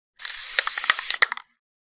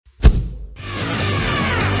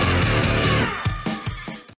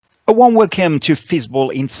A warm welcome to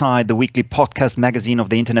Fistball Inside, the weekly podcast magazine of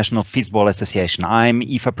the International Fistball Association. I'm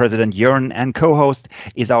IFA President Joern, and co-host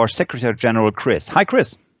is our Secretary General, Chris. Hi,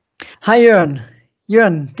 Chris. Hi, Joern.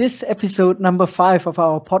 Joern, this episode number 5 of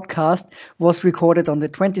our podcast was recorded on the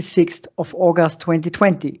 26th of August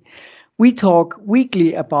 2020. We talk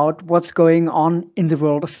weekly about what's going on in the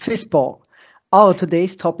world of fistball. Our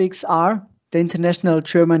today's topics are the International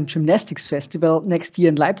German Gymnastics Festival next year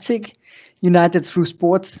in Leipzig, United Through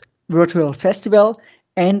Sports Virtual Festival,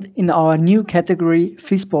 and in our new category,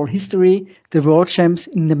 Fistball History, the World Champs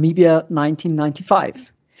in Namibia 1995.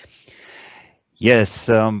 Yes,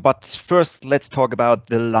 but first let's talk about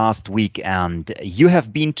the last weekend. You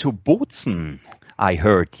have been to Bozen, I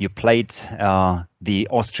heard. You played the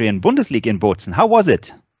Austrian Bundesliga in Bozen. How was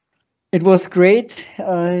it? It was great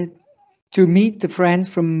to meet the friends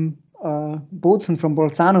from Bozen, from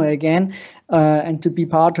Bolzano again, and to be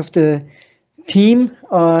part of the team.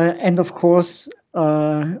 And of course,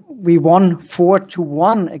 we won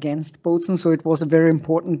 4-1 against Bozen, so it was a very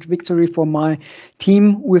important victory for my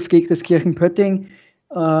team with Gegriskirchen-Pötting.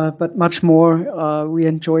 But much more, we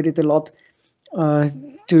enjoyed it a lot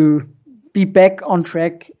to be back on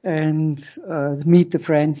track and meet the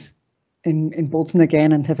friends in Bozen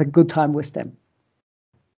again and have a good time with them.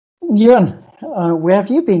 Joern, where have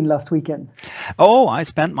you been last weekend? Oh, I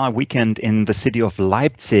spent my weekend in the city of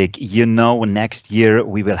Leipzig. You know, next year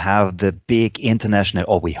we will have the big international,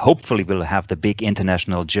 or we hopefully will have the big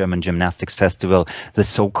International German Gymnastics Festival, the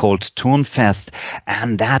so-called Turnfest.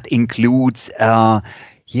 And that includes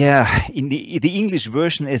in the English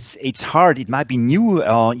version, it's hard. It might be new.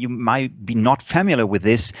 You might be not familiar with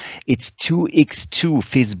this. It's 2x2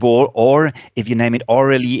 Fistball, or if you name it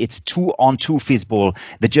orally, it's 2-on-2 Fistball.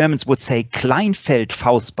 The Germans would say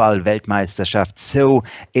Kleinfeld-Faustball-Weltmeisterschaft. So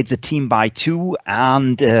it's a team by two,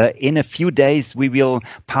 and in a few days we will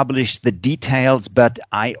publish the details. But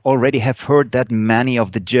I already have heard that many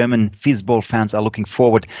of the German Fistball fans are looking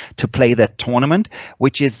forward to play that tournament,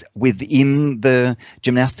 which is within the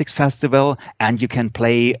Gymnastics Festival, and you can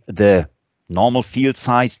play the normal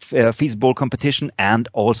field-sized Fistball competition and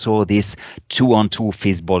also this 2-on-2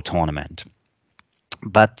 Fistball tournament.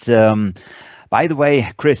 But by the way,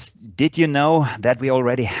 Chris, did you know that we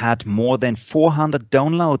already had more than 400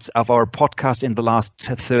 downloads of our podcast in the last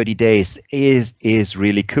 30 days? Is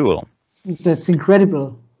really cool. That's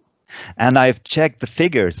incredible. And I've checked the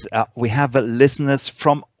figures. We have listeners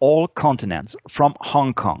from all continents, from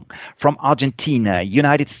Hong Kong, from Argentina,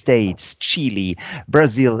 United States, Chile,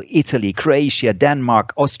 Brazil, Italy, Croatia,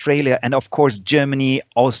 Denmark, Australia, and of course, Germany,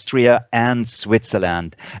 Austria, and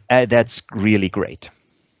Switzerland. That's really great.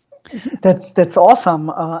 That's awesome.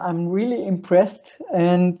 I'm really impressed,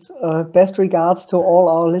 and best regards to all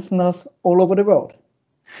our listeners all over the world.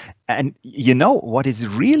 And you know what is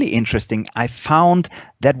really interesting? I found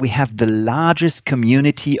that we have the largest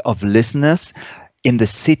community of listeners in the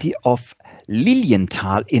city of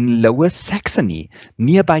Lilienthal in Lower Saxony.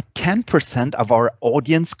 Nearby 10% of our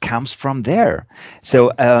audience comes from there.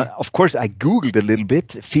 So, of course, I Googled a little bit,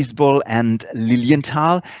 Fistball and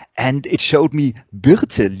Lilienthal, and it showed me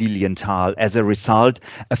Birte Lilienthal as a result,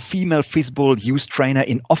 a female Fistball youth trainer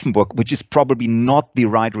in Offenburg, which is probably not the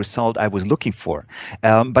right result I was looking for.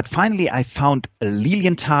 But finally, I found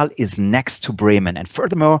Lilienthal is next to Bremen. And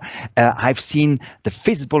furthermore, I've seen the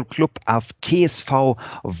Fistball club of TSV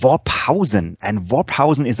Worphausen. And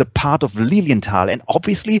Worphausen is a part of Lilienthal. And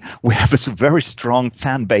obviously, we have a very strong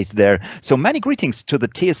fan base there. So many greetings to the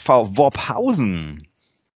TSV Worphausen.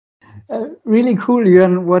 Really cool,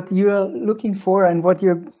 Joern, what you're looking for and what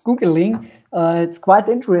you're Googling. It's quite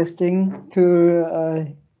interesting to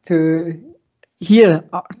hear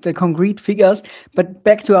the concrete figures. But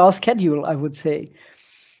back to our schedule, I would say.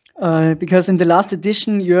 Because in the last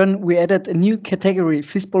edition, Joern, we added a new category,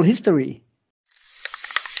 Fistball History.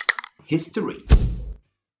 History.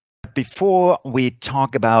 Before we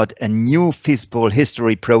talk about a new Fistball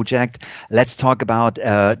history project, let's talk about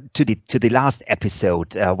to the last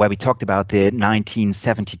episode where we talked about the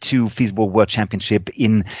 1972 Fistball World Championship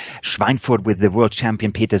in Schweinfurt with the world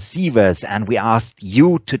champion Peter Sievers, and we asked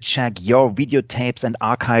you to check your videotapes and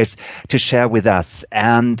archives to share with us.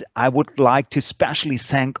 And I would like to especially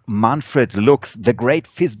thank Manfred Lux, the great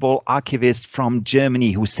Fistball archivist from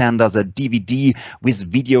Germany, who sent us a DVD with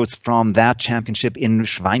videos from that championship in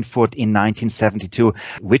Schweinfurt in 1972,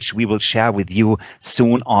 which we will share with you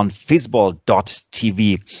soon on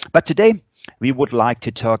fistball.tv. But today, we would like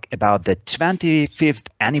to talk about the 25th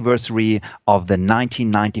anniversary of the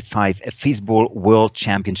 1995 Fistball World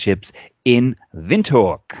Championships in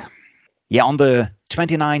Windhoek. Yeah, on the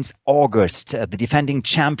 29th August, the defending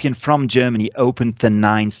champion from Germany opened the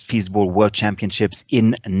 9th Fistball World Championships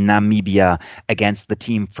in Namibia against the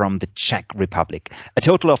team from the Czech Republic. A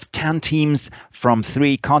total of 10 teams from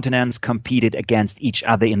 3 continents competed against each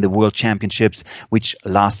other in the World Championships, which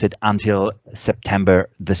lasted until September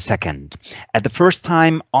the 2nd. At the first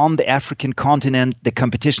time on the African continent, the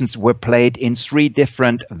competitions were played in 3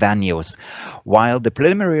 different venues, while the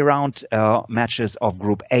preliminary round matches of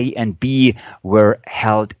Group A and B were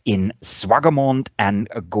held in Swakopmund and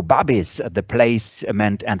Gobabis. The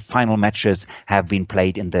placement and final matches have been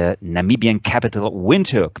played in the Namibian capital,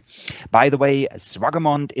 Windhoek. By the way,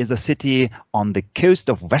 Swakopmund is a city on the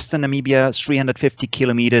coast of western Namibia, 350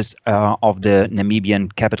 kilometers of the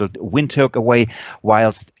Namibian capital, Windhoek, away,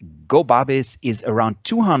 whilst Gobabis is around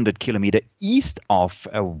 200 kilometers east of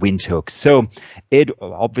Windhoek. So it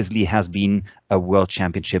obviously has been a world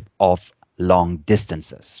championship of long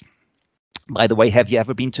distances. By the way, have you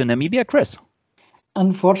ever been to Namibia, Chris?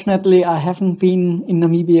 Unfortunately, I haven't been in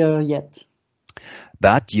Namibia yet.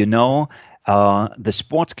 But you know, the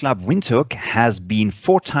sports club Windhoek has been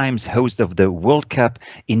 4 times host of the World Cup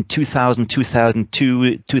in 2000,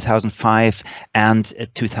 2002, 2005 and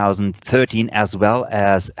 2013, as well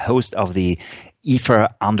as host of the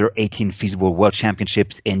IFA Under-18 Fistball World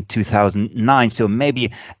Championships in 2009. So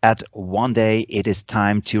maybe at one day it is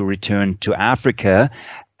time to return to Africa.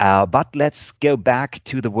 But let's go back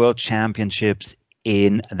to the World Championships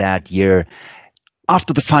in that year.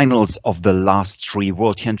 After the finals of the last 3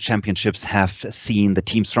 World Championships have seen the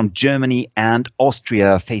teams from Germany and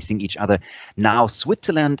Austria facing each other, now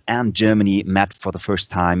Switzerland and Germany met for the first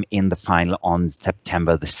time in the final on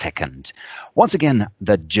September the 2nd. Once again,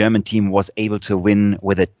 the German team was able to win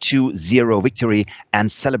with a 2-0 victory and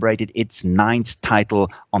celebrated its 9th title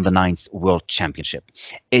on the 9th World Championship.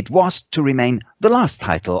 It was to remain the last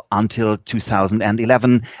title until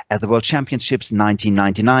 2011 at the World Championships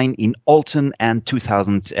 1999 in Alton and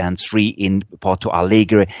 2003 in Porto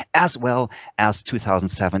Alegre, as well as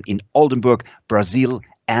 2007 in Oldenburg. Brazil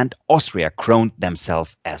and Austria crowned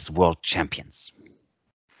themselves as world champions.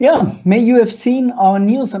 Yeah, may you have seen our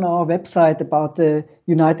news on our website about the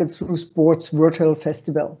United Through Sports Virtual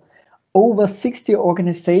Festival. Over 60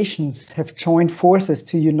 organizations have joined forces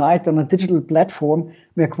to unite on a digital platform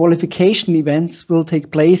where qualification events will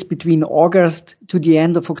take place between August to the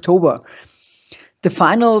end of October. The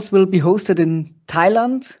finals will be hosted in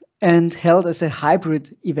Thailand and held as a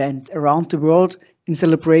hybrid event around the world in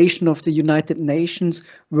celebration of the United Nations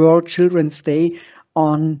World Children's Day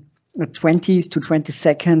on the 20th to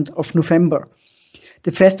 22nd of November.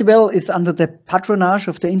 The festival is under the patronage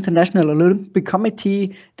of the International Olympic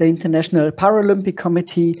Committee, the International Paralympic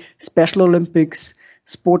Committee, Special Olympics,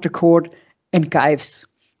 Sport Accord, and GIFES.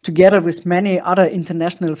 Together with many other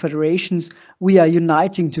international federations, we are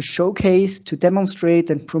uniting to showcase, to demonstrate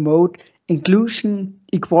and promote inclusion,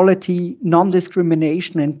 equality,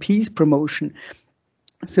 non-discrimination and peace promotion.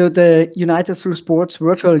 So the United Through Sports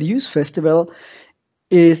Virtual Youth Festival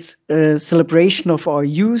is a celebration of our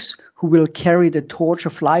youth who will carry the torch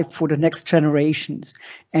of life for the next generations.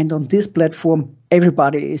 And on this platform,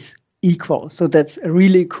 everybody is equal. So that's a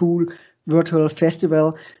really cool virtual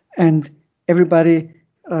festival and everybody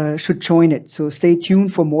should join it. So stay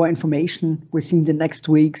tuned for more information within the next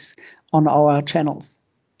weeks on our channels.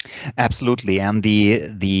 Absolutely, and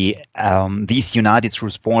these United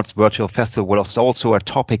Through Sports Virtual Festival was also a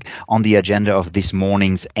topic on the agenda of this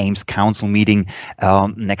morning's AIMS Council meeting.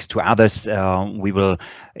 Next to others, we will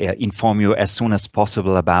inform you as soon as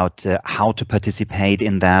possible about how to participate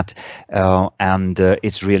in that, and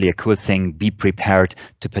it's really a cool thing. Be prepared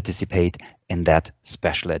to participate in that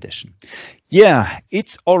special edition. Yeah,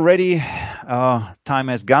 it's already time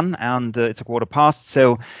has gone and it's a 1:15.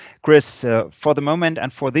 So, Chris, for the moment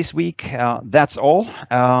and for this week, that's all.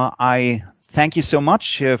 I thank you so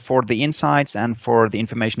much for the insights and for the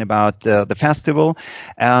information about the festival.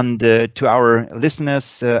 And to our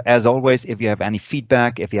listeners, as always, if you have any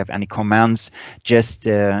feedback, if you have any comments, just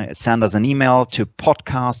send us an email to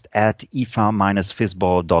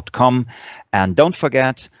podcast@ifa-fistball.com. And don't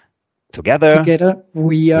forget, Together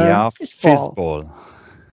we are Fistball. Fistball.